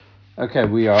Okay,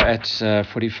 we are at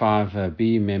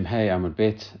 45b Memhei Amud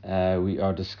Bet. We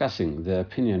are discussing the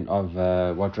opinion of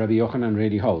what Rabbi Yochanan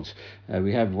really holds.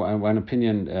 We have one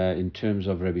opinion in terms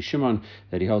of Rabbi Shimon,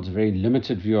 that he holds a very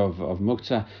limited view of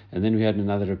Muktzah, and then we had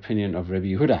another opinion of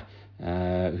Rabbi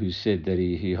Yehuda, who said that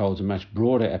he holds a much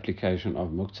broader application of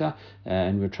Muktzah,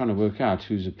 and we're trying to work out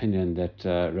whose opinion that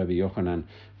Rabbi Yochanan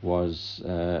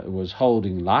was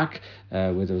holding like,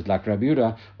 whether it was like Rabbi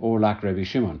Yehuda or like Rabbi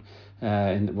Shimon.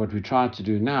 And what we tried to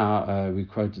do now, we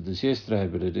quoted this yesterday,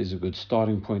 but it is a good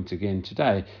starting point again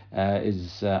today,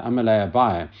 is Amalei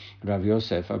Abai, Rav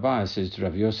Yosef. Abai says to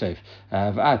Rav Yosef,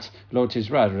 V'at lo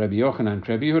tizrad Rabbi Yochanan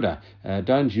Rabbi Yehuda.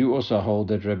 Don't you also hold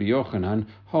that Rabbi Yochanan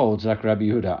holds like Rabbi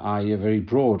Yehuda, i.e. a very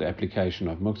broad application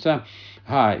of Muktzah?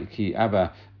 Hi, ki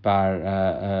Abba bar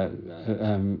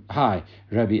hi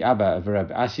Rabbi Abba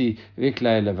Rabbi Asi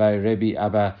Viklei Levei Rabbi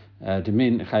Abba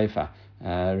Demin Haifa.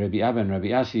 Rabbi Abba and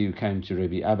Rabbi Asi, who came to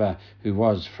Rabbi Abba, who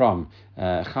was from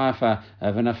Haifa,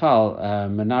 V'nafal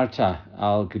Menarta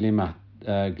al Glima.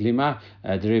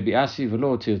 Rabbi Asi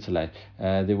v'lo tiltale.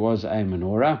 There was a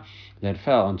menorah that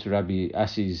fell onto Rabbi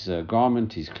Asi's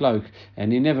garment, his cloak,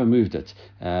 and he never moved it.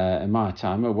 In my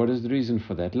time, what is the reason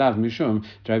for that? Lav mishum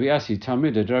Rabbi Asi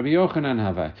Talmid Rabbi Yochanan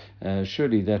hava.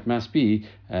 Surely that must be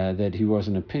that he was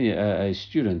a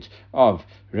student of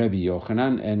Rabbi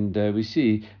Yochanan, and we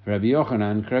see Rabbi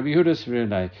Yochanan, Rabbi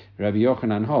Yehuda, Rabbi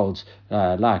Yochanan holds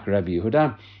like Rabbi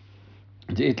Yehuda,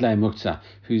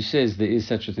 who says there is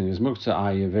such a thing as muktzah,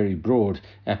 i.e. a very broad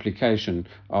application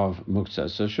of muktzah.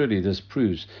 So surely this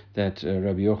proves that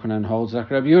Rabbi Yochanan holds like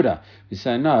Rabbi Yehuda. We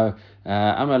say no.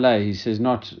 Amalei, he says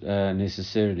not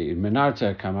necessarily.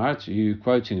 Menarta kamart, you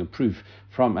quoting a proof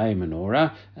from a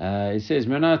menorah. It says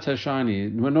menarta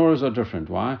shani. Menorahs are different.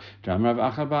 Why? Amrav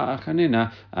achaba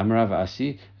achanina amrav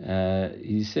asi.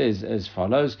 He says as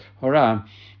follows: Hora.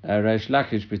 Reish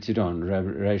Lakish b'Tidon.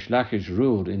 Reish Lakish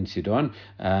ruled in Tidon.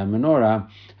 Menorah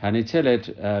hanitelet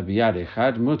biyad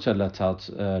echad mutar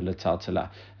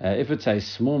lataltala. If it's a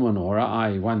small menorah,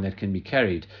 i.e. one that can be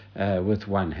carried with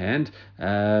one hand,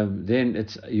 then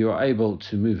you are able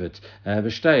to move it.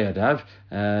 B'shtei yadav,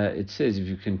 it says if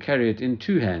you can carry it in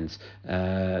two hands.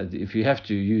 If you have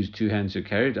to use two hands to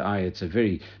carry it, i.e. it's a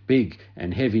very big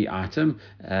and heavy item,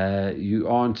 you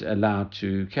aren't allowed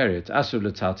to carry it. Asur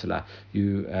lataltala,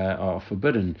 you are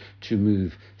forbidden to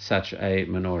move such a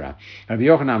menorah. Rabbi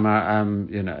Yochanan,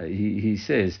 he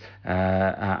says,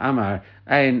 Amar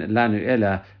ein lanu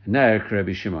ela ner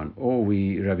Rabbi Shimon. Or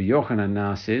Rabbi Yochanan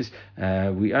now says,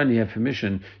 we only have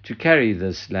permission to carry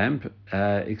this lamp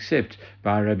except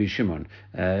by Rabbi Shimon.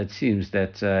 It seems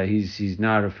that he's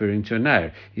now referring to a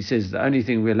nair. He says the only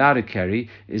thing we're allowed to carry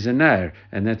is a nair,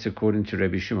 and that's according to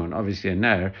Rabbi Shimon. Obviously a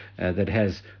nair that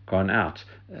has gone out,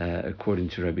 according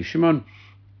to Rabbi Shimon.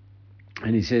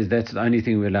 And he says that's the only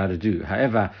thing we're allowed to do.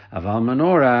 However, aval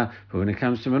menorah, when it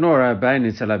comes to menorah, bein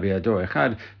nitzala biyado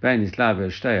echad, bein nitzala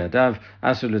b'shtei yadav,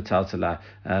 asur l'taltala.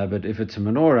 But if it's a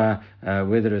menorah,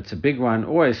 whether it's a big one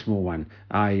or a small one,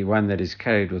 i.e. one that is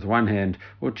carried with one hand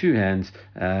or two hands,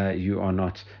 you are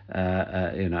not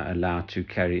allowed to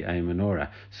carry a menorah.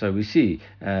 So we see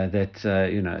that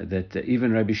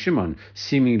even Rabbi Shimon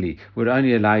seemingly would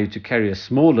only allow you to carry a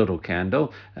small little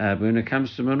candle. But when it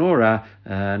comes to menorah,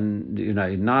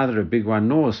 neither a big one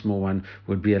nor a small one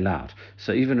would be allowed.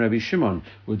 So even Rabbi Shimon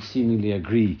would seemingly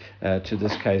agree to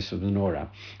this case of menorah.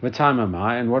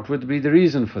 And what would be the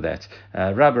reason for that?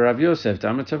 Rabbi Rav Yosef,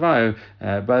 both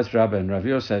Rabbi and Rav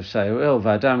Yosef say,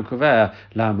 Vadam Kovea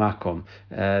La Makom.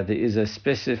 There is a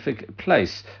specific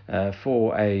place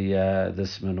for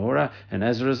this menorah, and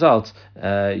as a result,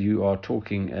 you are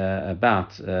talking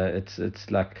about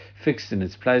it's like fixed in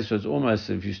its place. So it's almost,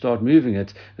 if you start moving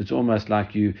it, it's almost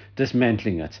like you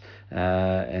dismantling it,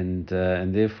 and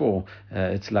therefore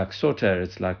it's like soter,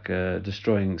 it's like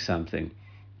destroying something.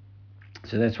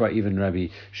 So that's why even Rabbi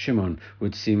Shimon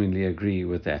would seemingly agree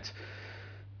with that.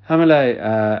 Hamalei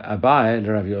Abai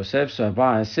Rav Yosef. So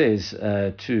Abai says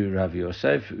to Rav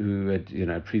Yosef, who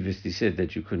had previously said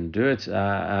that you couldn't do it,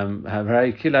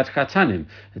 Havrei kilat chatanim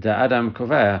the Adam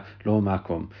kovea lo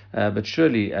makom. But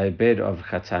surely a bed of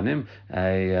chatanim,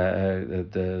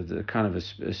 the kind of a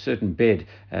certain bed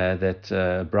that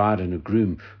a bride and a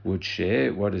groom would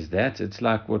share. What is that? It's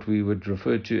like what we would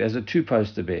refer to as a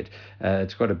two-poster bed.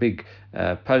 It's got a big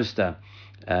poster.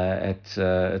 It's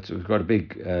got a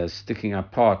big sticking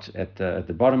up part at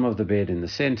the bottom of the bed in the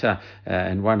center,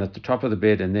 and one at the top of the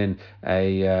bed, and then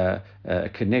a a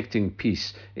connecting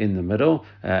piece in the middle,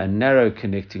 a narrow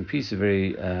connecting piece, a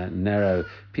very narrow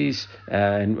piece,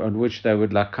 on which they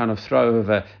would like kind of throw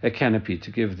over a canopy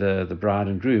to give the bride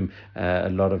and groom a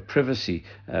lot of privacy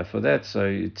for that. So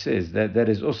it says that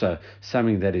is also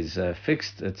something that is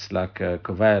fixed. It's like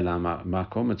kovaya la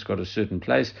makom. It's got a certain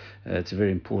place. It's a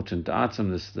very important item.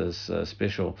 This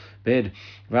special bed.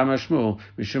 Vama Shmuel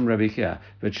mishum Rabbi Kia.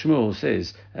 But Shmuel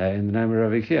says in the name of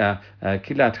Rabbi Kia,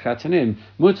 kilat chatanim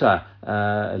mutar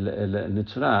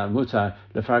nitzura mutar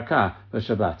lefarka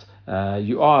v'Shabbat.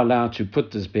 You are allowed to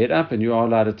put this bed up, and you are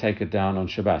allowed to take it down on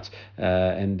Shabbat.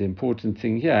 And the important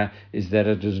thing here is that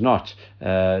it is not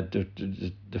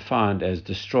defined as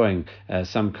destroying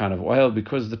some kind of oil,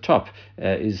 because the top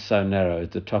is so narrow.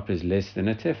 The top is less than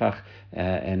a tefach,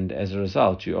 and as a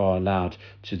result, you are allowed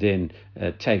to then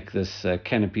take this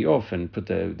canopy off and put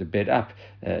the bed up,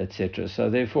 etc. So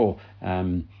therefore,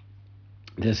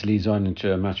 this leads on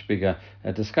into a much bigger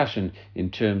discussion in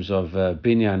terms of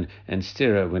binyan and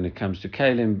stira when it comes to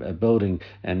kalim, building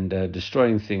and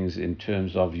destroying things in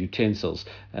terms of utensils.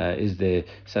 Is there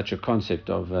such a concept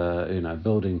of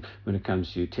building when it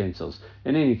comes to utensils?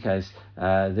 In any case,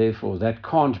 therefore, that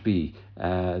can't be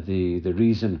the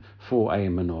reason for a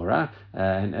menorah,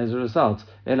 and as a result,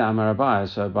 Ela Amar Abai,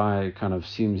 so Abai kind of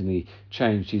seemingly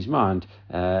changed his mind,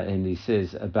 and he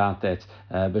says about that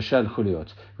Bashal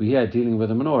Chuliot. We're here dealing with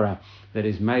a menorah that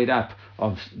is made up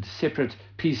of separate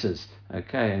pieces,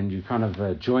 okay, and you kind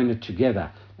of join it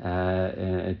together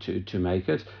to make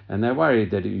it, and they're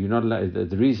worried that you're not allowed.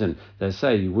 The reason they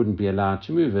say you wouldn't be allowed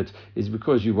to move it is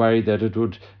because you're worried that it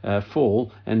would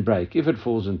fall and break. If it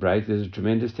falls and breaks, there's a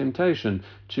tremendous temptation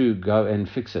to go and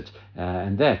fix it,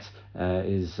 and that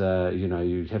is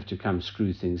you have to come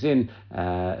screw things in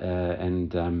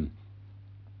and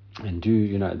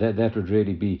do that would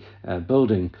really be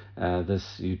building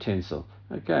this utensil.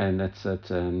 Okay, and that's it,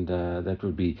 and that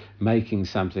would be making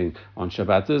something on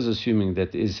Shabbat. This is assuming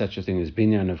that there is such a thing as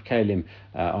binyan of kalim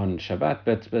on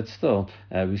Shabbat, but still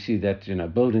we see that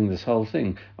building this whole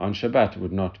thing on Shabbat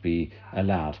would not be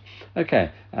allowed.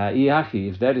 Okay,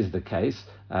 if that is the case,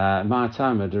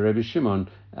 Ma'atama de Rabbi Shimon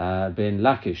ben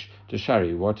Lakish to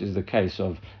Shari. What is the case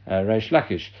of Reish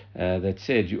Lakish that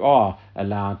said you are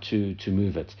allowed to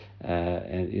move it?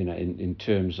 And in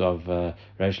terms of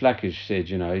Reish Lakish said,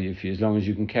 if as long as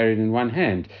you can carry it in one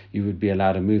hand, you would be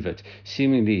allowed to move it.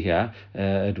 Seemingly here,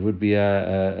 it would be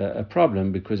a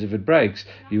problem, because if it breaks,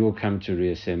 you will come to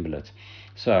reassemble it.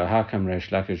 So how come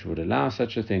Reish Lakish would allow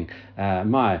such a thing?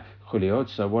 Chuliot.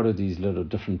 So what are these little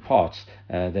different parts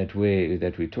that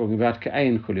we're talking about?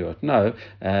 Ka'ain chuliot. No,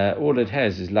 all it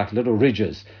has is like little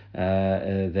ridges.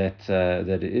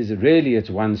 That is really, it's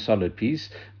one solid piece,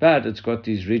 but it's got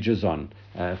these ridges on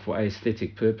for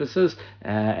aesthetic purposes,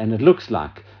 and it looks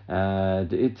like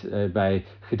by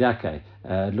chidake.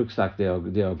 It looks like there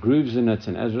are grooves in it,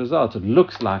 and as a result, it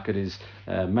looks like it is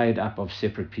made up of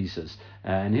separate pieces.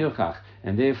 And hilchach,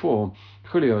 and therefore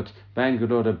chuliot bein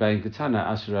gedoda bein ketana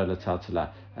asura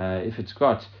lataltala. If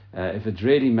it's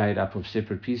really made up of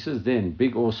separate pieces, then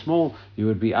big or small, you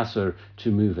would be asur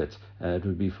to move it. It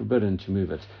would be forbidden to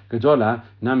move it. Gedola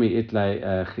nami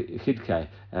itle chidke,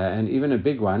 and even a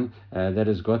big one that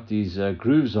has got these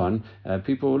grooves on,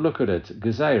 people will look at it.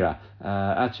 Gezeira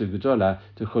atu gedola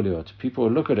to chuliot. People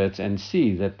will look at it and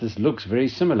see that this looks very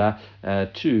similar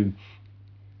to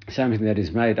something that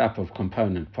is made up of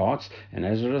component parts, and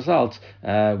as a result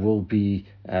will be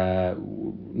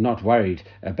not worried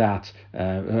about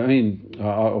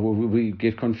we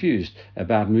get confused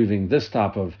about moving this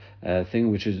type of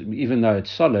thing, which is, even though it's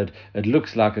solid, it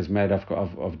looks like it's made up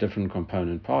of different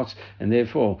component parts, and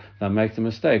therefore they'll make the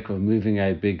mistake of moving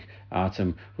a big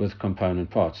item with component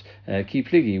parts. Ki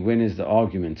pligi, when is the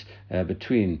argument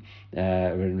between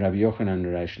Rabbi Yochanan and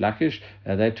Reish Lakish?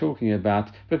 They're talking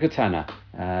about Bekatana,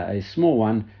 a small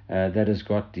one that has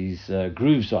got these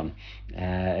grooves on.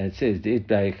 It says the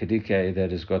itbay kadike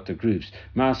that has got the grooves.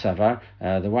 Ma'asavar,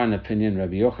 the one opinion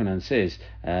Rabbi Yochanan says,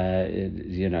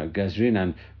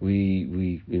 gazrinan,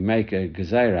 we make a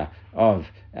gezeira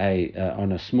of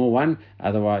on a small one,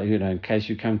 otherwise in case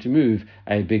you come to move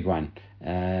a big one.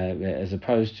 As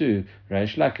opposed to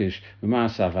Reish Lakish,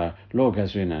 Umasavar, Lo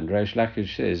Gazrinan. Reish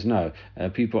Lakish says no,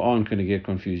 people aren't going to get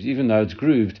confused. Even though it's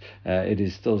grooved, it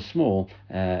is still small,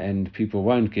 and people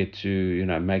won't get to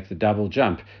make the double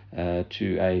jump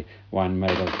to a one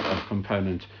made of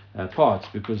component parts,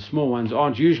 because small ones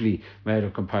aren't usually made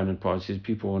of component parts.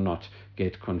 People will not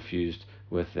get confused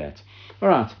with that. All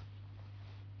right.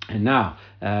 And now,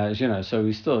 so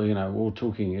we're still, all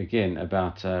talking again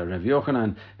about Rav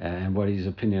Yochanan and what his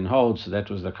opinion holds. So that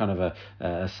was the kind of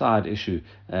a side issue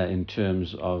in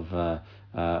terms of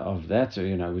that,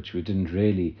 which we didn't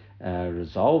really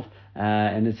resolve.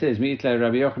 And it says, Mi'itle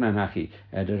Rabbi Yochanan Hachi.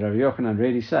 Did Rabbi Yochanan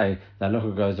really say that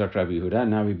halacha goes like Rabbi Yehuda?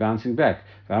 Now we're bouncing back.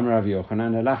 Rabbi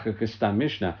Yochanan halacha kistam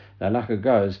Mishnah. The halacha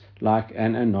goes like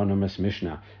an anonymous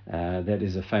Mishnah. That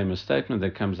is a famous statement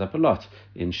that comes up a lot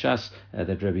in Shas,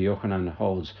 that Rabbi Yochanan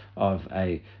holds of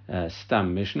a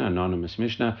stam Mishnah, anonymous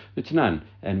Mishnah, Utnan.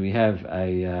 And we have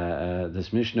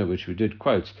this Mishnah which we did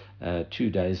quote 2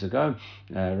 days ago,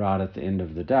 right at the end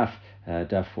of the daf.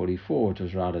 Daf 44, it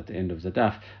was right at the end of the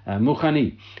daf.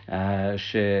 Mukhani,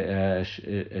 Shela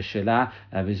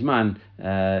Bizman,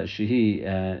 Shehi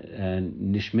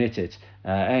Nishmetet,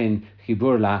 Ein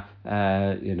Chiburla.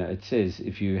 It says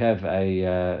if you have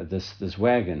this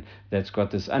wagon that's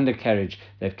got this undercarriage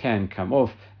that can come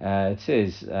off, it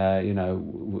says Ein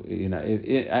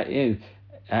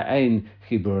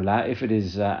Chiburla, if it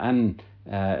is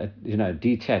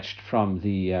detached from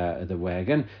the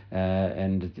wagon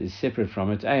and it is separate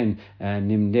from it. Ein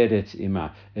nimderet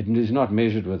ima. It is not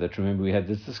measured with it. Remember, we had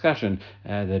this discussion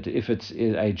that if it's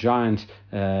a giant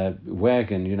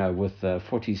wagon, with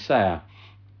 40 seah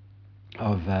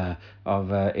of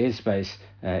airspace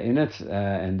in it,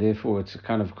 and therefore it's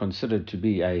kind of considered to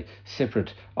be a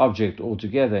separate object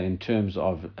altogether in terms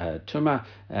of tumah,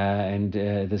 and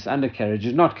this undercarriage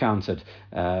is not counted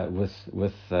with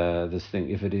this thing.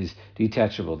 If it is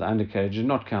detachable, the undercarriage is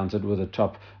not counted with the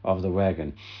top of the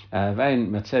wagon. And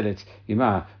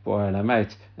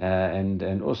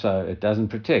also it doesn't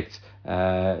protect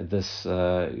this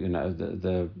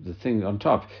the thing on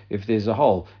top. If there's a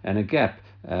hole and a gap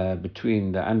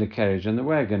between the undercarriage and the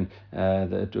wagon,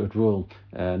 that it will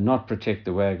not protect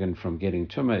the wagon from getting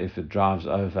tumah if it drives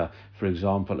over, for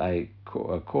example, a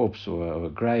corpse or a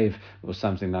grave or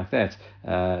something like that.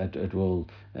 It will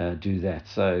do that.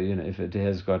 So if it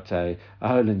has got a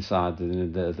hole inside,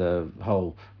 then the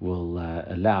hole will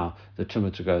allow the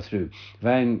tumah to go through.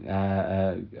 Vein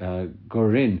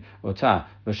gorin ota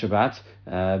b'Shabbat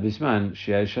bisman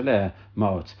she'ei shaleh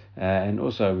maot. And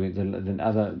also the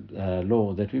other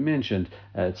law that we mentioned,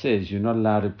 it says you're not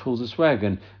allowed to pull this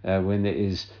wagon when there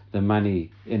is the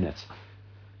money in it.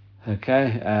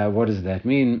 Okay, what does that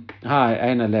mean? Hi,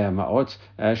 Aina Lea Ma'ot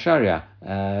Sharia.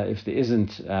 If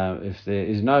there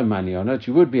is no money on it,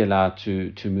 you would be allowed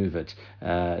to move it,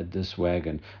 this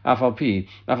wagon. The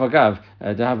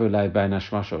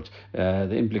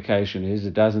implication is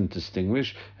it doesn't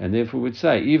distinguish, and therefore would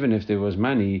say even if there was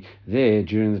money there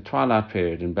during the twilight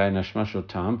period in Bein Hashmashot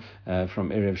time, from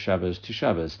Erev Shabbos to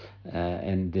Shabbos,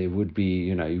 and there would be,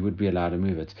 you would be allowed to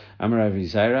move it. Amar Rav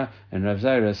Zaira, and Rav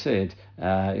Zaira said,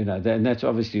 and that's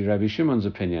obviously Rabbi Shimon's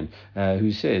opinion,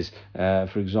 who says,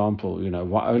 for example,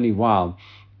 only while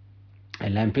a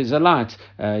lamp is alight,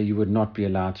 you would not be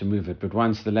allowed to move it. But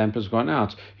once the lamp has gone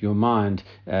out, your mind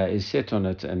is set on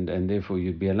it, and therefore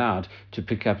you'd be allowed to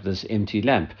pick up this empty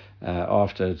lamp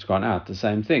after it's gone out. The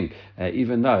same thing,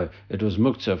 even though it was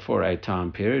muktzah for a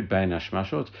time period, bein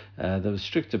hashmashot, the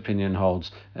strict opinion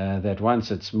holds that once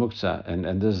it's muktzah,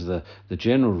 and this is the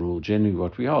general rule, generally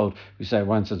what we hold, we say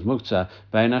once it's muktzah,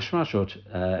 bein hashmashot,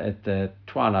 at the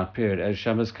twilight period, as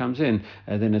Shabbos comes in,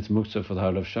 then it's muktzah for the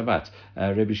whole of Shabbat.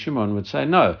 Rabbi Shimon would say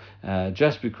no,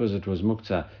 just because it was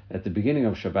muktzah at the beginning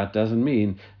of Shabbat doesn't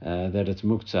mean that it's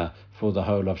muktzah for the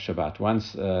whole of Shabbat.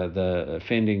 Once the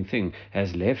offending thing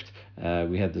has left,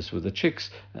 we had this with the chicks,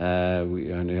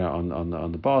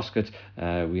 on the basket.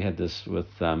 We had this with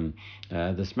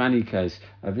this money case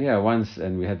over here once,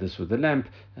 and we had this with the lamp.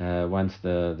 Once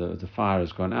the fire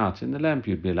has gone out in the lamp,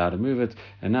 you'd be allowed to move it.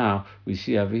 And now we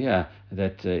see over here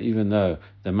that even though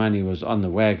the money was on the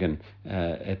wagon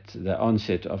at the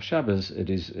onset of Shabbos,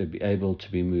 it is able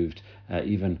to be moved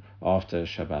even after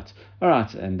Shabbat. All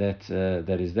right, and that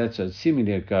is that. So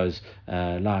seemingly it goes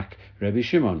like Rabbi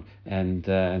Shimon, and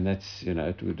that's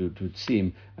it would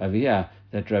seem over here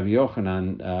that Rabbi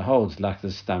Yochanan holds like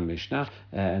the Stam Mishnah,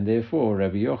 and therefore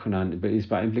Rabbi Yochanan is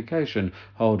by implication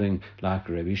holding like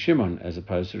Rabbi Shimon as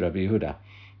opposed to Rabbi Yehuda.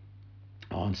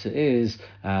 Answer is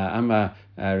Amma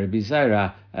Rabbi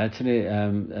Zaira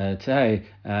Tehei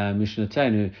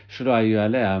Mishnatenu Shurayu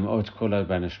Aleam Ot Kola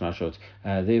Banashmashot.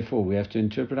 Therefore, we have to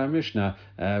interpret our Mishnah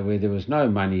where there was no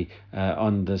money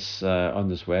on this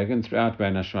wagon throughout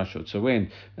Banashmashot. So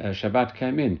when Shabbat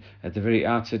came in at the very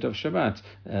outset of Shabbat,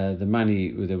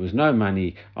 there was no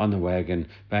money on the wagon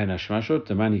Banashmashot.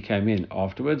 The money came in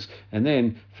afterwards and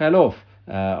then fell off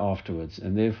afterwards,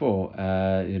 and therefore,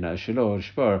 Shelo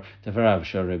Shpor Tavarav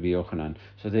Shel Rabbi Yochanan.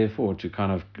 So therefore, to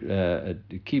kind of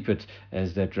keep it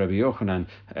as that Rabbi Yochanan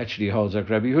actually holds like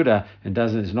Rabbi Huda and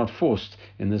is not forced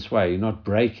in this way. You're not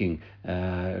breaking,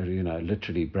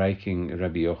 literally breaking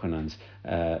Rabbi Yochanan's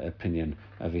opinion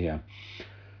over here.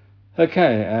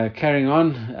 Okay, carrying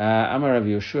on. Amar Rav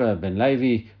Yoshua ben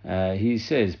Levi, he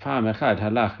says, Pa'am echad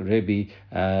halach Rebbe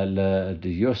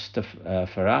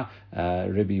Yosfara.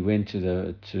 Rebbe went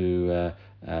to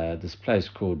this place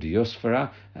called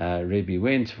Yosfara. Rebbe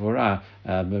went Hora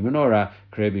b'menorah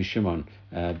Rebbe Shimon.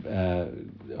 Hora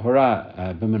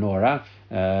b'menorah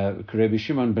Rebbe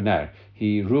Shimon benar.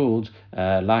 He ruled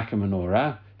like a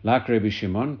menorah, like Rebbe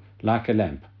Shimon, like a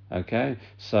lamp. Okay,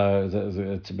 so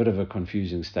it's a bit of a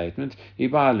confusing statement.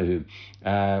 Ibalahu,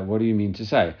 what do you mean to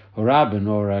say? Hora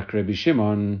b'menorah Rebbe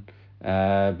Shimon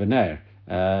benar.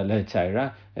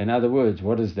 In other words,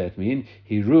 what does that mean?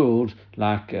 He ruled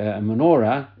like a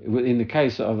menorah, in the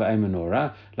case of a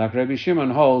menorah, like Rabbi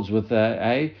Shimon holds with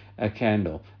a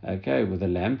candle, okay, with a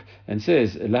lamp, and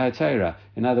says, in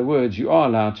other words, you are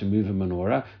allowed to move a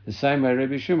menorah the same way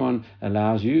Rabbi Shimon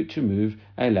allows you to move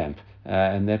a lamp.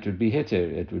 And that would be heter,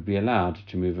 it would be allowed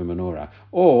to move a menorah.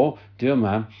 Or,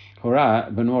 Dilma, Hora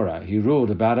Benora, he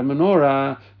ruled about a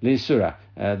menorah, Lisura,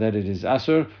 that it is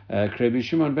Asur, Krebi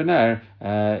Shimon Benar,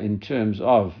 in terms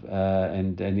of,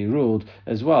 and he ruled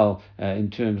as well, in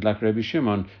terms like Rabbi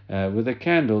Shimon, with a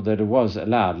candle, that it was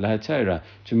allowed, Lahatera,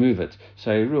 to move it.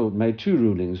 So he made two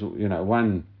rulings,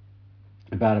 one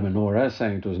about a menorah,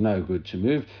 saying it was no good to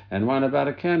move, and one about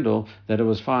a candle, that it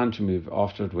was fine to move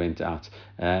after it went out.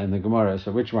 In the Gemara,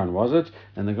 so which one was it?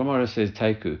 And the Gemara says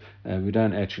Teiku. We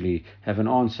don't actually have an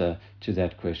answer to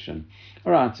that question.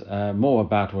 All right, more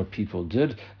about what people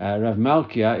did. Rav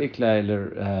Malkia ikle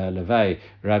levei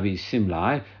Rabbi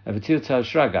Simlai v'tiltal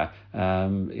shraga.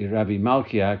 Rabbi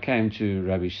Malkia came to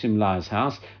Rabbi Simlai's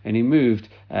house, and he moved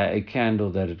a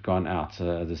candle that had gone out,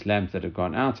 this lamp that had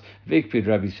gone out. Vikpid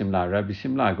Rabbi Simlai. Rabbi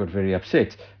Simlai got very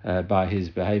upset by his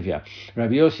behavior.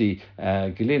 Rabbi Yossi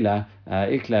Galila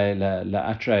ikle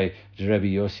la'atre Rabbi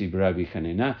Yossi b'Rabbi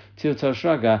Chanina tiltal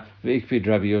shraga v'ikpid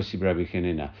Rabbi Yossi b'Rabbi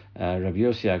Chanina. Rabbi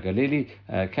Yossi Galili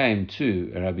came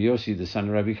to Rabbi Yossi, the son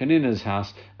of Rabbi Chanina's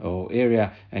house or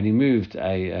area, and he moved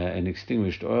an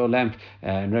extinguished oil lamp,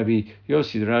 and Rabbi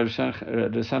Yossi,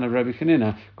 the son of Rabbi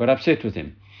Chanina, got upset with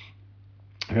him.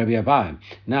 Rabbi Abayu.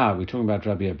 Now we're talking about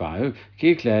Rabbi Abayu.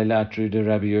 Kikle latru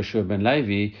Rabbi Yoshua ben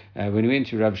Levi. When he went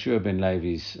to Rabbi Yoshua ben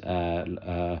Levi's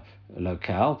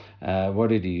locale, what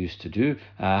did he used to do?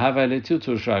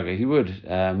 He would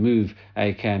move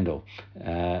a candle.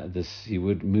 He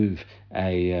would move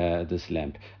this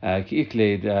lamp. However,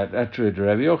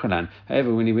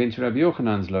 when he went to Rabbi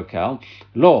Yochanan's locale,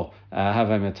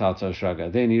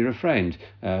 then he refrained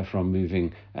from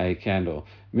moving a candle.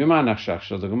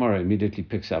 So the Gemara immediately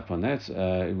picks up on that.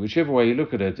 Whichever way you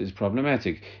look at it is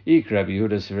problematic. If he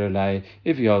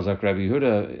holds like Rabbi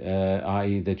Yehuda,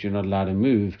 i.e. that you're not allowed to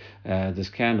move this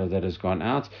candle that has gone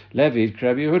out, Levid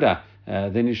Rabbi Yehuda,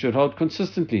 then you should hold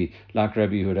consistently like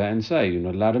Rabbi Yehuda and say you're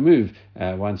not allowed to move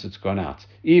once it's gone out,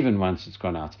 even once it's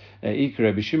gone out.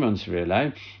 Rabbi Shimon,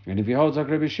 and if he holds like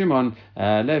Rabbi Shimon,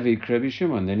 Levi Rabbi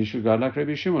Shimon, then you should go like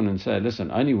Rabbi Shimon and say,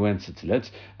 listen, only once it's lit,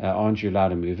 aren't you allowed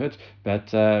to move it?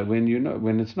 But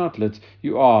when it's not lit,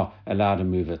 you are allowed to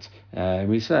move it. And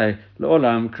we say,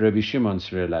 L'olam Rabbi Shimon,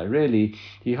 really,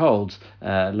 he holds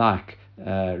like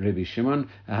Rabbi Shimon.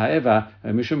 However,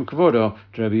 Mishum Kvodo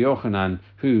to Rabbi Yochanan,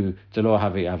 who Delo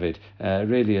Havi Avid.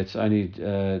 Really, it's only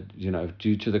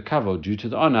due to the kavod, due to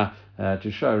the honor, to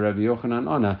show Rabbi Yochanan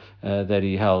honor, that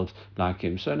he held like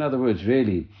him. So, in other words,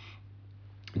 really,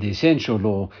 the essential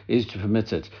law is to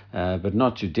permit it, but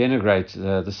not to denigrate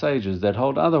the sages that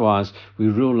hold otherwise. We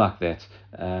rule like that,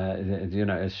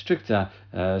 as stricter,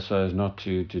 so as not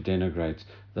to denigrate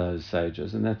those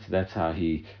sages, and that's how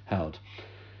he held.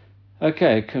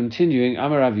 Okay, continuing.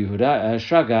 Amar Rav Yehuda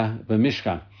shraga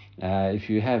b'mishka. If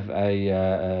you have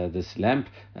this lamp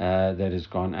that has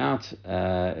gone out,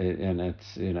 and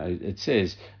it's it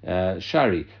says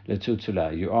shari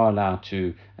letutula, you are allowed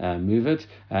to move it.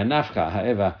 Nafcha,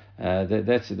 however,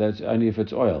 that's only if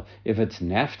it's oil. If it's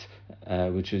naft,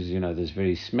 which is this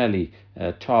very smelly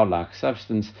tar-like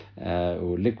substance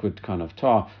or liquid kind of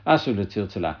tar, asul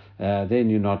letiltula,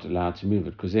 then you're not allowed to move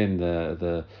it, because then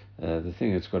the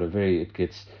thing, it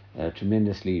gets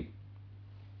tremendously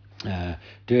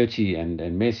dirty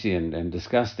and messy and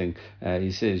disgusting,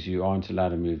 he says you aren't allowed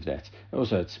to move that.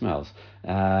 Also, it smells,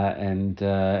 and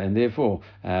therefore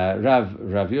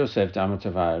Rav Yosef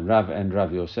Damatavai, Rav and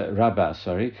Rav Yosef Rabba,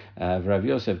 sorry, Rav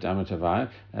Yosef Damatavai,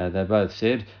 they both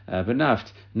said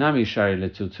Benaft Nami Shari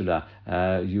Letutula,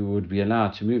 you would be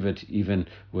allowed to move it even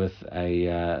with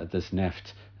a this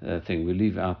naft thing. We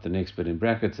leave out the next bit in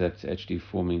brackets. That's actually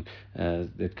forming,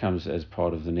 that comes as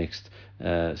part of the next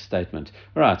statement.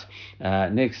 Right.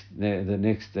 The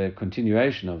next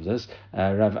continuation of this,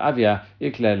 Rav Avia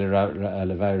Ikle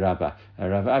Levai Rabba.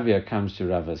 Rav Avia comes to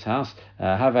Rava's house.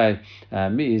 Have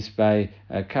Mi'is by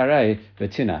Kare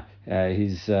Betina.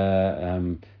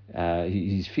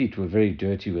 His feet were very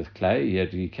dirty with clay.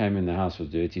 He came in the house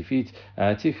with dirty feet.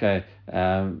 Tiche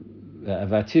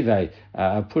Vative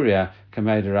Apuria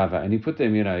Kameda Rava, and he put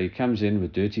them, he comes in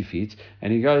with dirty feet,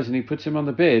 and he goes and he puts him on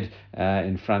the bed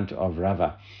in front of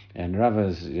Rava. And Rava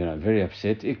is, very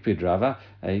upset. Ikpid Rava,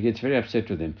 he gets very upset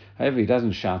with him. However, he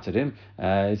doesn't shout at him.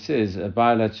 It says,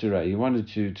 Latsura, he wanted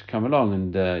to come along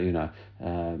and,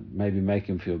 maybe make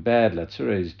him feel bad.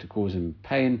 Latsura is to cause him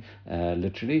pain,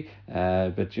 literally.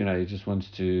 But, he just wants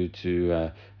to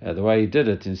the way he did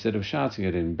it, instead of shouting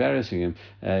at him, embarrassing him,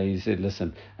 he said,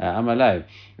 listen, Amalei,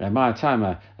 my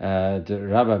timer,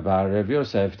 Rabba bar Rav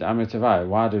Yosef, Amitavai.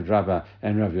 Why did Rabba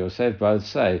and Rav Yosef both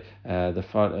say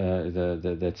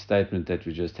that statement that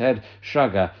we just had?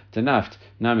 Shraga Naft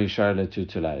Nami Sharla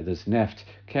Tutulai. This naft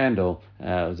candle,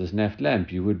 this naft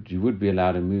lamp, you would be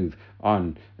allowed to move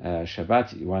on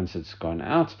Shabbat once it's gone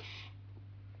out.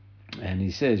 And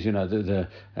he says, the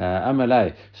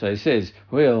Amalei. So he says,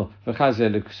 well, because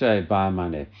it is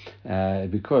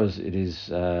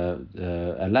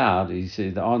allowed. He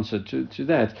says the answer to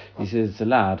that. He says it's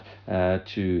allowed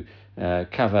to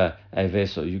cover a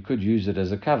vessel. You could use it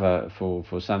as a cover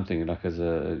for something, like as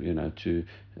a to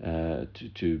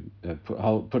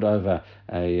put over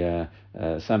a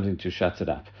something to shut it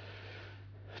up,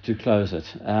 to close it.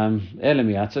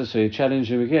 Miata, so he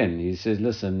challenged him again. He says,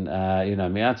 listen,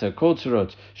 Miata, kol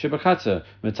tzurot, shebachatza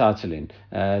metatalin.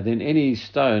 Then any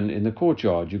stone in the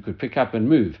courtyard you could pick up and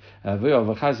move. It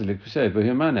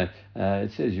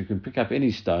says you can pick up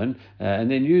any stone and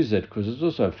then use it, because it's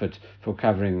also fit for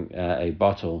covering a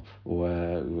bottle, or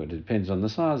it depends on the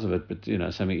size of it, but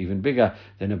something even bigger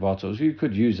than a bottle. So you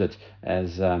could use it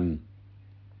as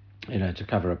to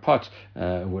cover a pot,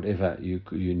 whatever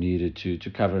you needed to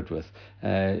cover it with.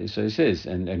 So he says,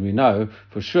 and we know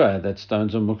for sure that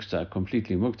stones are muktzah,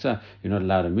 completely muktzah. You're not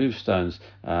allowed to move stones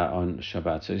on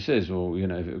Shabbat. So he says, well,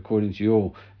 according to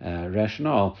your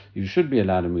rationale, you should be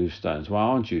allowed to move stones. Why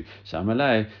aren't you? So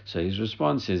Amalei, so his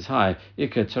response is, hi,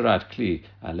 Ika Tarat Kli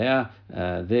Alea.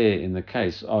 There, in the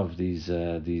case of these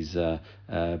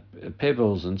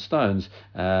pebbles and stones,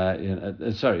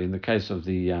 in the case of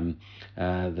the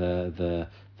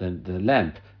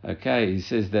lamp. Okay, he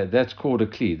says that's called a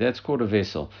kli, that's called a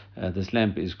vessel. This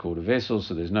lamp is called a vessel,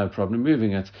 so there's no problem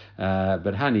moving it.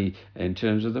 But honey, in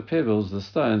terms of the pebbles, the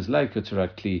stones,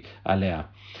 leikotrat kli alea,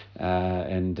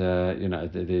 and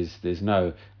there's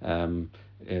no.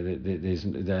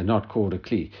 They're not called a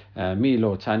kli. Mi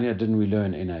lo Tanya, didn't we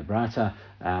learn in a brata?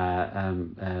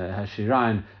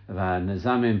 Hashirain,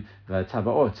 Nazamim,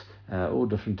 Tabaot, all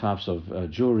different types of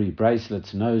jewelry,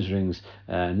 bracelets, nose rings,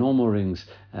 normal rings.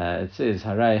 It says,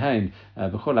 Haray Hain,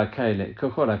 Kochola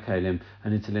Kalim,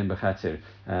 Anitalem Bechatir.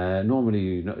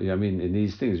 Normally, in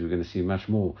these things, we're going to see much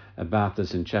more about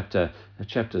this in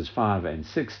chapters 5 and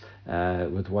 6,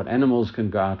 with what animals can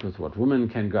go out with, what women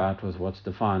can go out with, what's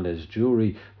defined as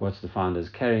jewelry, what's defined as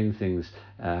carrying things.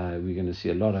 We're going to see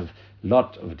a lot of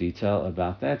detail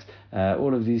about that.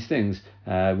 All of these things,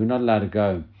 we're not allowed to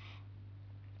go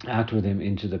out with them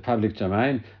into the public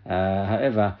domain.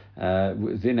 However,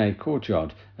 within a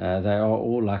courtyard, they are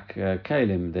all like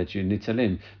kalim that you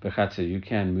nitalim b'chatzer. You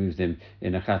can move them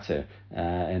in a chatzer.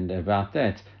 And about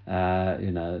that,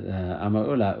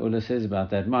 Ula says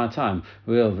about that, my time,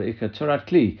 will v'ika torat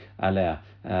kli alea.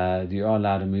 You are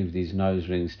allowed to move these nose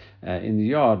rings in the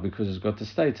yard, because it's got the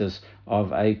status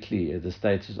of a kli, the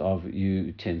status of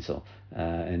utensil.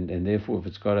 And therefore, if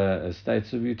it's got a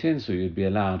status of utensil, you'd be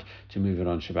allowed to move it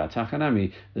on Shabbat.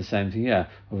 Tachanami, the same thing here.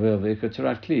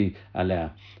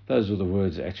 Those were the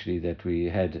words actually that we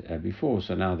had before,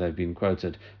 so now they've been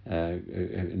quoted a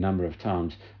number of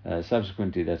times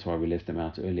subsequently. That's why we left them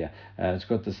out earlier. It's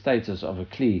got the status of a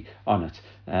kli on it,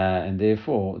 and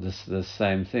therefore the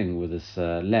same thing with this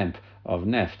lamp of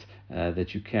naft.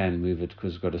 that you can move it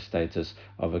because it's got a status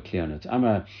of a klionut.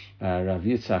 Ama Rav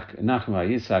Yitzchak Nachma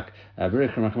Yitzchak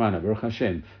Baruch Ramachmana Baruch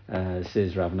Hashem,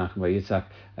 says Rav Nachma Yitzchak,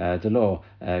 the law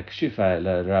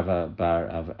Kshifa Rava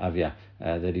Bar Avia,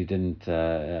 that he didn't,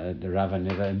 the Rava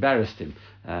never embarrassed him.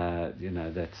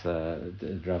 That's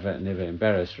Rava never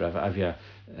embarrassed Rav Avia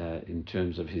in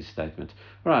terms of his statement.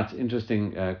 Right,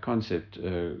 interesting concept,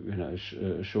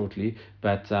 shortly,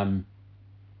 but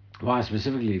why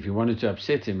specifically? If you wanted to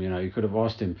upset him, you could have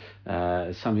asked him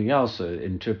something else,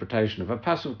 interpretation of a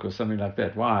pasuk or something like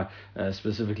that. Why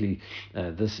specifically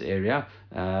this area?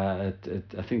 I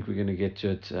think we're going to get to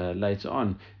it later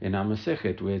on in our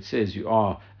Masechet, where it says you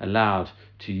are allowed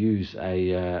to use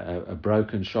a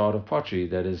broken shard of pottery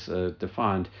that is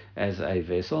defined as a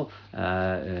vessel.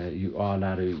 You are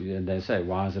allowed to, and they say,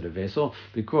 why is it a vessel?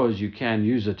 Because you can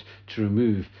use it to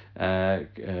remove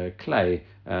clay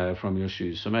from your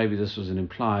shoes. So maybe this was an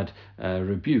implied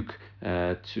rebuke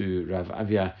to Rav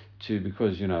Avia,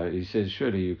 because he says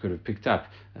surely you could have picked up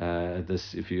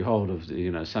this, if you hold of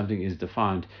something is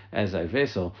defined as a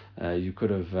vessel, you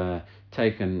could have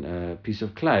taken a piece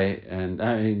of clay and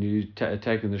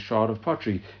taken the shard of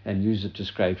pottery and used it to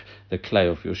scrape the clay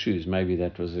off your shoes. Maybe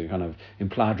that was a kind of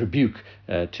implied rebuke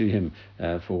to him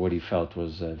for what he felt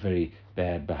was very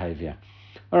bad behavior.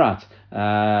 All right,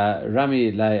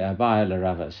 Rami le Abaya le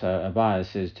Rava. So Abaya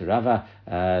says to Rava,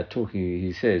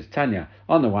 he says, Tanya,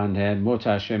 on the one hand,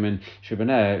 Mota Shemin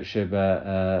Shibane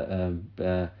Shiba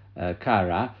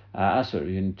Kara Asur,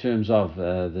 in terms of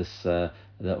this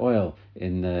the oil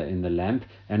in the lamp,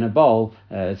 and a bowl,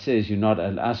 it says you're not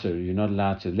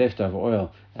allowed to, leftover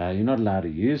oil, you're not allowed to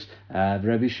use.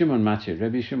 Rabbi Shimon Matir,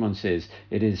 Rabbi Shimon says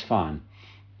it is fine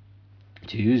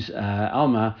to use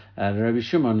Alma, Rabbi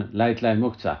Shimon late lay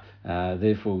muktzah.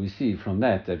 Therefore, we see from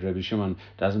that Rabbi Shimon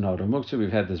doesn't hold a muktzah.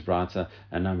 We've had this brata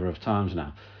a number of times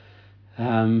now.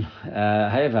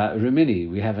 However, Rumini,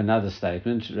 we have another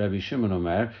statement. Rabbi Shimon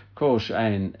Omer, Kosh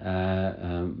Ein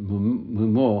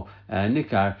Mumor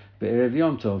Nikar Be'erev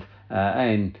Yom Tov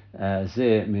Ein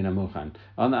Ze Mina Muchan.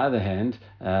 On the other hand,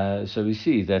 so we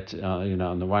see that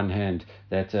on the one hand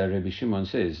that Rabbi Shimon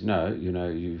says no,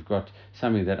 you've got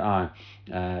something that I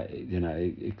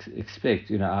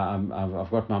expect. I've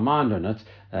got my mind on it.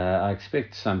 I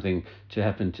expect something to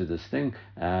happen to this thing.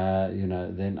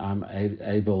 Then I'm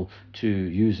able to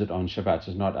use it on Shabbat.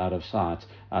 It's not out of sight,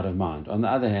 out of mind. On the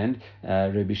other hand,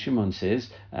 Rabbi Shimon says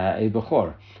a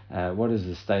bechor. What is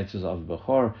the status of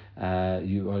bechor?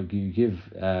 You give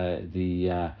a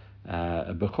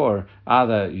bechor.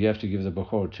 Either you have to give the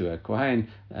bechor to a kohen.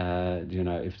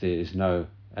 If there is no.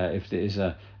 If there is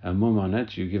a mum on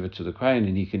it, you give it to the kohen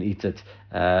and he can eat it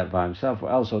by himself. Or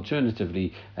else,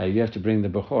 alternatively, you have to bring the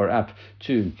bechor up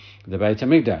to the Beit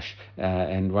HaMikdash.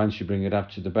 And once you bring it up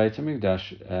to the Beit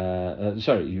HaMikdash,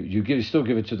 you still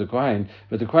give it to the kohen,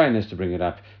 but the kohen has to bring it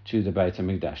up to the Beit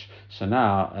HaMikdash. So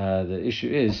now the issue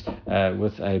is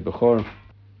with a bechor.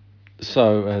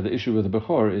 So the issue with the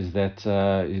bechor is that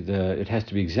it has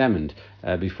to be examined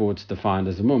before it's defined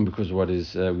as a mum, because what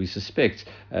is we suspect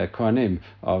kohanim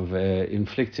of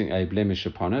inflicting a blemish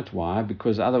upon it. Why?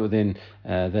 Because other than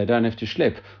they don't have to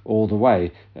schlep all the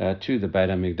way to the Beit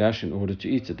HaMikdash in order to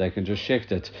eat it. They can just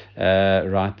shecht it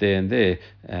right there and there,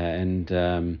 and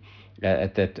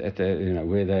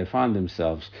where they find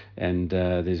themselves, and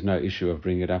there's no issue of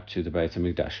bringing it up to the Beit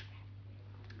HaMikdash.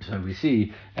 So we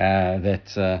see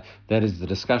that is the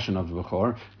discussion of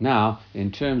Bechor. Now,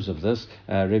 in terms of this,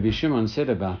 Rabbi Shimon said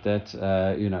about that,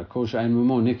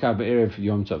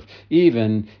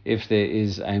 even if there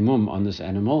is a mum on this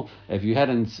animal, if you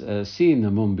hadn't seen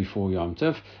the mum before Yom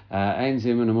Tov,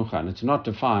 it's not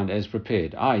defined as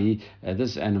prepared, i.e.,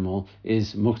 this animal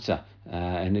is muktzah.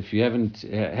 And if you haven't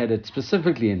had it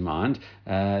specifically in mind,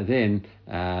 then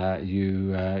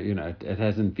it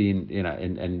hasn't been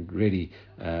and really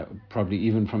probably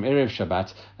even from Erev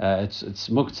Shabbat it's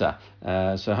muktzah.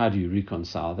 So how do you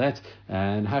reconcile that?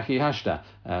 And Haki Hashta,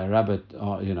 Rabbit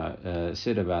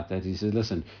said about that. He said,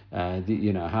 listen,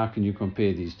 how can you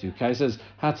compare these two cases?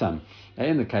 Hatam.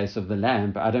 In the case of the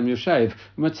lamb, Adam Yoshev,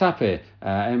 Matzape,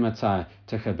 Ematai,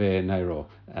 Techabe Neiro.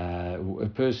 A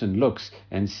person looks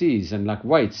and sees and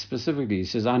waits specifically. He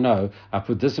says, I know I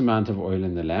put this amount of oil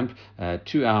in the lamp,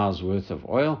 2 hours worth of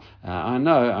oil. I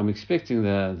know I'm expecting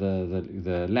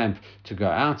the lamp to go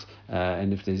out,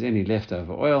 and if there's any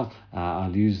leftover oil,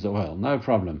 I'll use the oil. No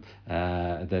problem.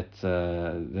 Then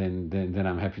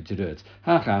I'm happy to do it.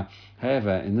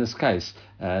 However, in this case,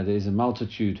 there's a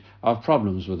multitude of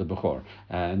problems with the bechor,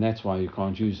 and that's why you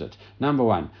can't use it. Number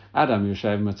one, Adam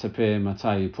Yoshev Matzape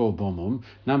Matai Pol Bomum.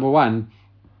 Number one,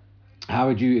 how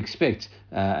would you expect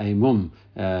a mum,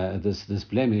 this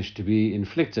blemish, to be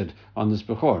inflicted on this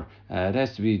bechor? It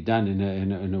has to be done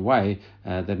in a way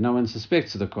that no one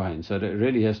suspects of the kohen. So it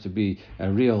really has to be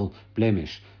a real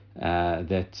blemish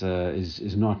that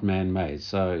is not man-made.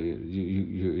 So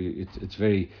it's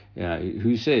very.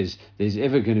 Who says there's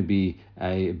ever going to be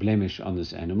a blemish on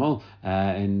this animal?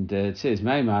 And it says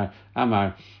Meimar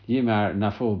Amar Yimar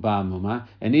Nafol Ba Muma,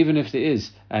 and even if there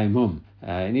is a mum.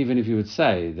 And even if you would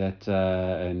say that,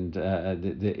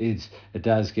 it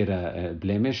does get a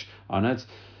blemish on it,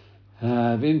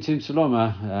 Vim Tim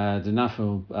Saloma, the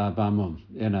Nafil Bamum,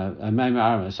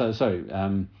 so sorry.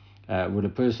 Would a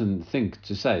person think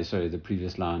to say, sorry, the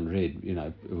previous line read,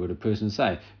 would a person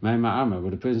say,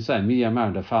 would a person say, Mi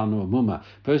Yamar da Falno Mumma?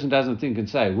 Person doesn't think and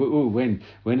say, when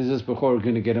is this Bechor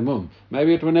going to get a mum?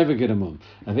 Maybe it will never get a mum.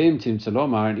 Avim Tim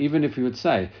Salomar, and even if you would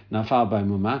say, Nafal by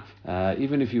Mumma,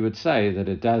 even if you would say that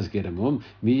it does get a mum,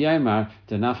 Mi Yamar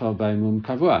da Nafal by Mum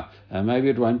Kavua, maybe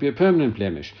it won't be a permanent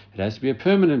blemish. It has to be a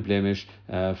permanent blemish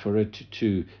for it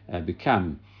to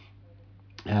become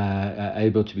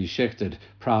able to be shechted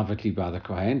privately by the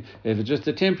Kohen. If it's just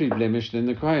a temporary blemish, then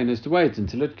the Kohen has to wait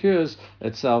until it cures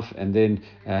itself and then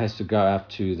has to go up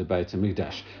to the Beit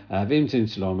HaMikdash.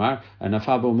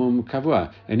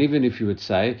 And even if you would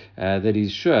say that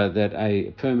he's sure that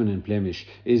a permanent blemish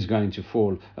is going to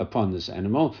fall upon this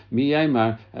animal, the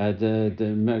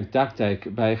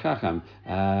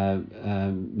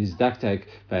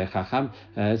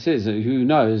it says, who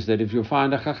knows that if you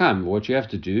find a chacham, what you have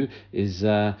to do is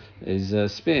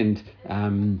spend.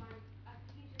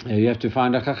 You have to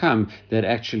find a chacham that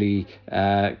actually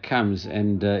comes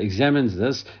and examines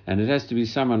this, and it has to be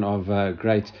someone of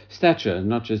great stature,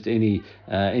 not just any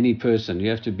person. You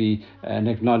have to be an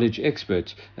acknowledged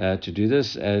expert to do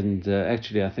this. And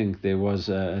actually, I think there was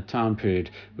a time period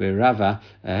where Rava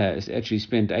actually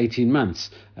spent 18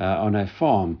 months on a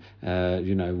farm,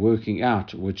 working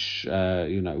out which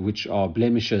are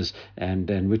blemishes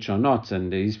and which are not.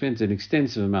 And he spent an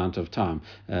extensive amount of time,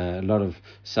 a lot of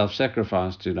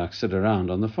self-sacrifice to sit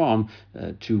around on the farm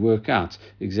to work out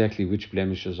exactly which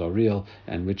blemishes are real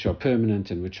and which are permanent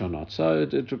and which are not. So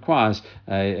it requires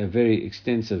a very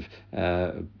extensive.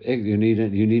 You need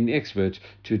an expert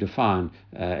to define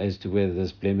as to whether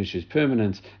this blemish is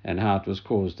permanent and how it was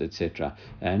caused, etc.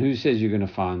 And who says you're going to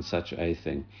find such a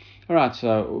thing? All right,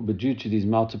 but due to these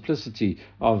multiplicity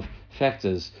of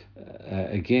factors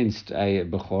against a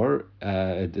Bechor,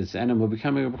 this animal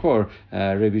becoming a Bechor,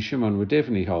 Rabbi Shimon would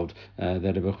definitely hold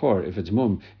that a Bechor, if its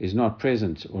mum is not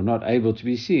present or not able to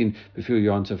be seen before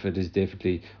Yontef, it is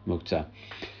definitely Muktzah.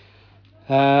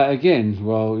 Again,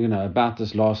 about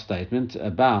this last statement,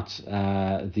 about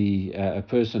a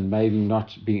person maybe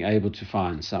not being able to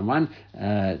find someone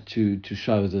to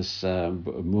show this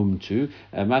mum to.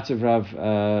 Matzav Rav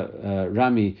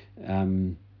Rami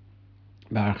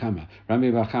Bar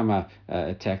Chama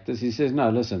attacked this. He says, no,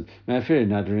 listen,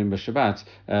 Shabbat,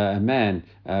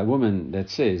 a woman that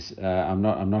says, I'm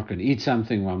not going to eat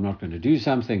something, or I'm not going to do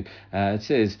something, it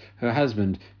says her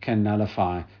husband can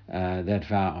nullify that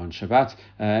vow on Shabbat,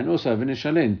 and also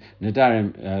v'nishalin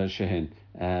nedarim shehen.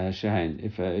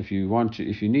 If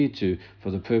you need to, for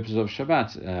the purpose of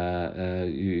Shabbat,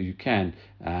 you can.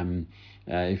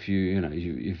 If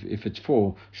it's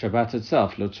for Shabbat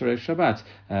itself, Lotzorech Shabbat,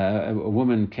 a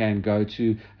woman can go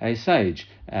to a sage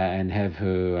and have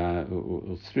her a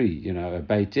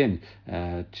beit din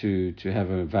to have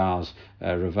her vows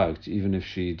revoked, even if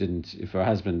she didn't, if her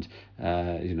husband,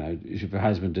 if her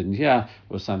husband didn't hear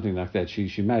or something like that.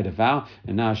 She made a vow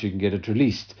and now she can get it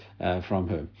released from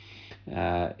her.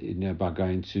 By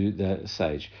going to the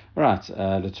sage. All right,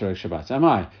 L'Tzorech Shabbat. Am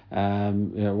I?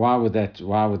 Why would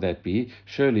that be?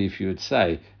 Surely, if you would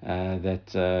say that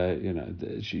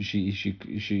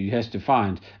she has to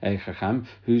find a chacham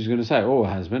who's going to say, "Oh,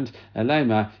 husband,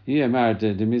 Alema, you married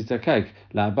the mizdakek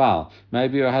la bal."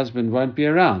 Maybe your husband won't be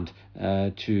around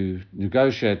to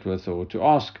negotiate with or to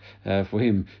ask for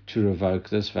him to revoke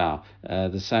this vow.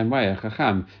 The same way, a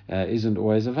chacham isn't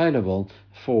always available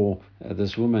for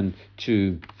this woman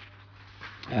to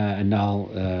annul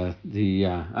to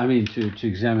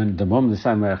examine the mum, the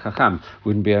same way a chacham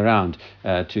wouldn't be around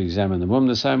to examine the mum,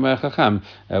 the same way a chacham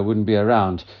wouldn't be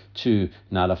around to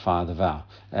nullify the vow.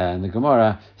 And the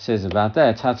Gemara says about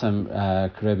that, Hatam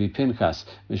Rabbi Pinchas,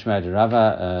 Mishmei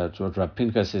Rava, what Rabbi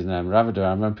Pinchas says, name Rava,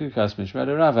 Rabbi Pinchas,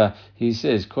 Mishmei Rava, he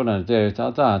says, Kol Noderet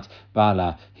al Dat,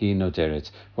 Bala Hi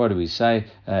Noderet. What do we say?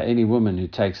 Any woman who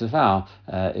takes a vow,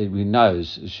 we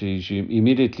knows she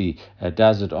immediately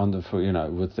does it on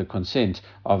with the consent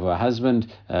of her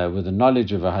husband, with the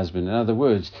knowledge of her husband. In other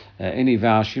words, any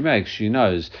vow she makes, she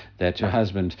knows that her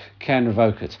husband can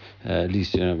revoke it, at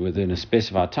least within a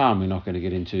specified time. We're not going to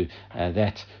get into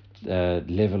that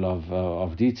level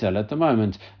of detail at the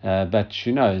moment, but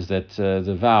she knows that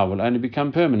the vow will only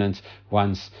become permanent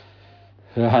once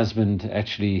her husband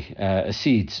actually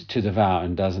accedes to the vow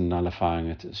and doesn't nullifying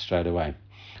it straight away.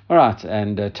 All right,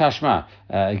 and Tashma,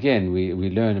 again, we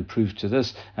learn and prove to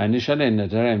this. Nishalin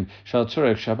Nadarem Shal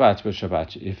Tzurek Shabbat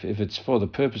B'Shabbat. If it's for the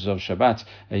purpose of Shabbat,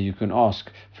 you can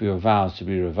ask for your vows to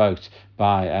be revoked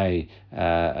by a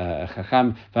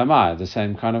Chacham V'Amar, the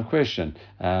same kind of question.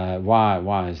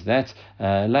 Why is that?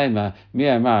 Lema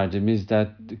Mi'amar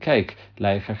Demizdat Cake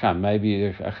Lei Chacham. Maybe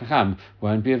a Chacham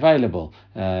won't be available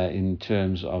in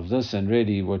terms of this, and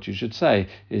really what you should say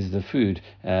is the food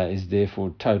is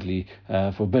therefore totally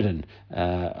forbidden,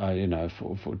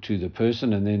 to the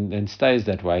person, and then stays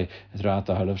that way throughout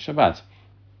the whole of Shabbat.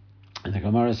 And the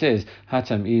Gemara says,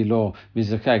 "Hatam ilo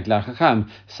mizakek la chacham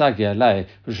sagia le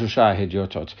b'shusha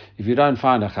hedyotot." If you don't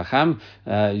find a chacham,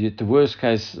 the worst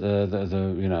case,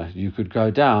 you could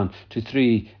go down to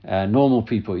three normal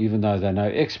people, even though they're no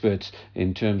experts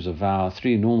in terms of vow.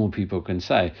 Three normal people can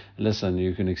say, "Listen,"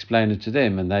 you can explain it to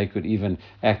them, and they could even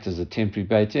act as a temporary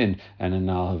beit-in and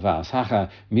annul her vows.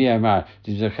 Hacha mi'amar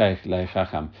mizakek le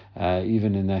chacham.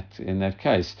 Even in that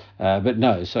case, but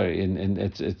no, sorry,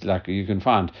 it's like you can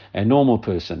find a normal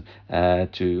person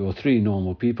or three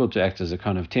normal people to act as a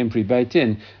kind of temporary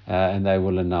beit-in, and they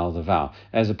will annul the vow,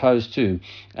 as opposed to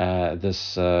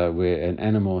this where an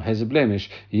animal has a blemish,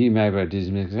 who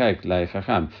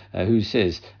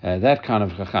says that kind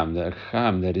of chacham, the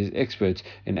chacham that is expert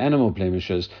in animal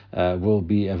blemishes, will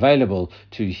be available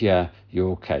to hear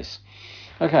your case.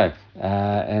 Okay,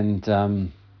 and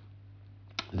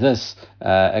this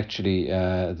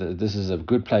this is a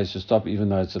good place to stop, even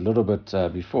though it's a little bit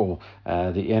before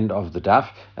the end of the daf.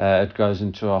 It goes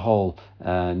into a whole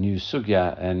new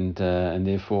sugya, and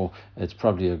therefore it's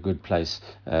probably a good place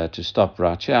to stop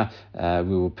right here.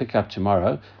 We will pick up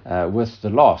tomorrow with the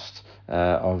last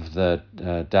of the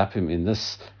dafim in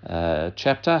this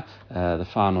chapter, the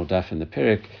final daf in the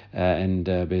Perek, and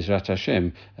Bezrat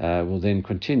Hashem will then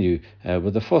continue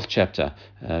with the fourth chapter,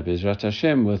 Bezrat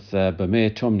Hashem, with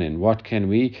Bameh Tomnin. What can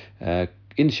we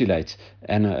insulate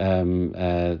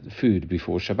food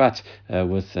before Shabbat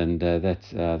with, and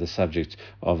that's the subject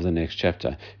of the next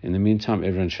chapter. In the meantime,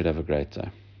 everyone should have a great day.